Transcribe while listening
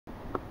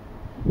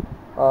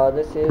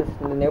This is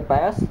the new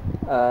BIOS.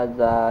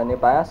 The new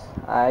BIOS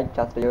I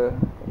just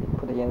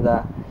put in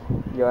the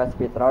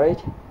USB storage.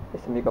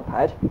 It's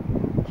Meegopad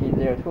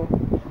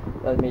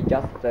T02. Let me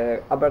just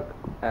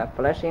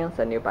flashing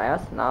the new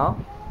BIOS now.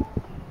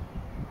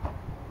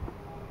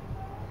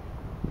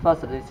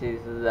 First, this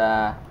is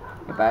the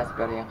new BIOS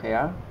built in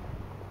here.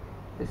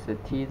 This is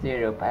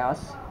T0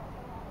 BIOS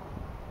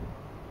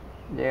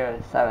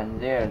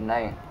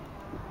 0709.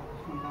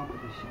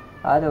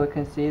 And we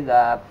can see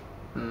the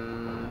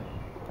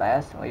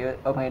BIOS. When you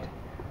open it,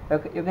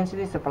 you can see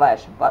this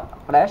flash. But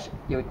flash,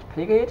 you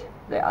click it,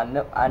 there are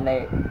no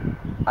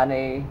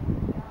any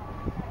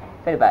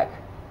feedback,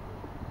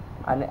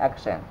 any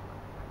action.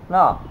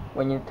 Now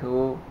we need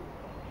to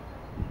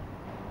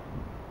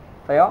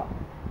fail.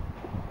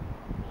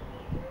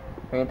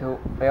 We need to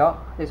fail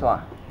this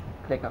one.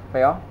 Click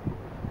fail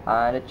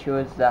and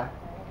choose the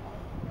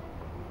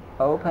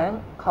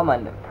open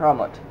command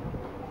promote.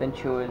 Then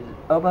choose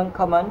open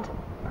command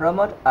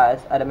promote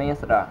as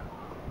administrator.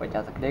 We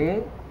just click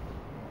it.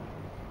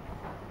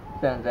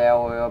 Then there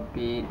will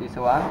be this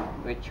one.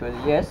 We choose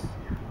yes.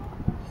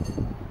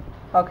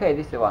 Okay,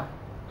 this one.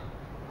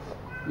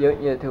 You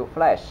need to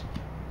flash.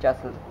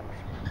 Just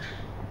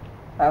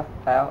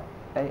FLASH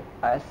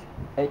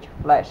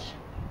flash.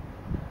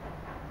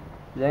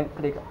 Then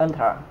click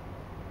enter.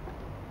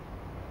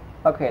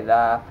 Okay,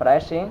 the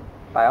flashing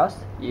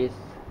BIOS is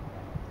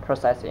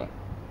processing.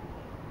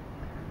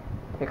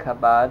 Take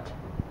about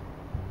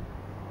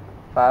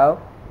a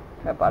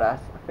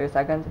few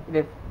seconds.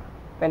 It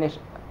finished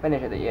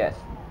the yes.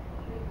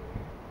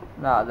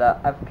 Now the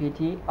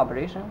FPT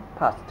operation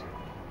passed.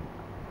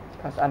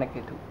 Press any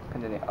key to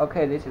continue.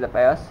 Okay, this is the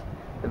BIOS.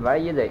 It's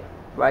very easy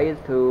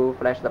to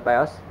flash the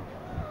BIOS.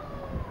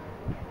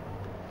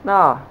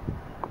 Now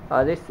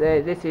this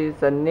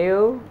is a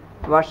new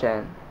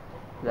version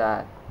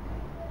that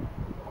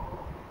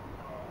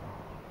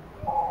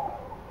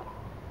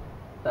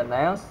the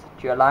 9th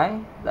July,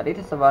 the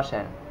latest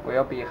version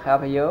will be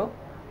help you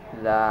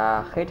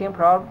the heating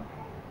problem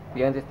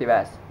in this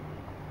device.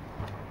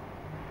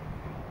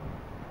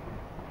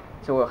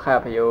 So will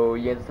help you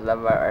use the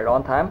very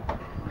long time.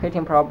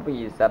 Heating problem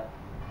is a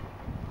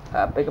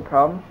big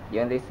problem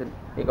in this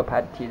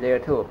Meegopad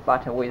T02,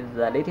 but with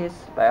the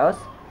latest BIOS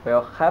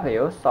will help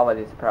you solve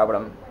this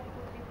problem.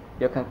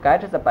 You can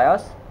get the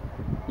BIOS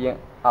in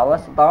our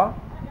store,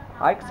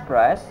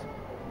 Express,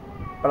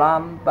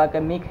 Bloomberg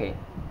Mickey,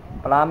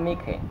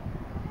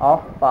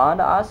 or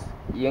find us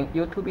in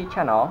YouTube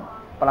channel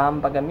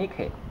Bloomberg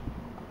Mickey.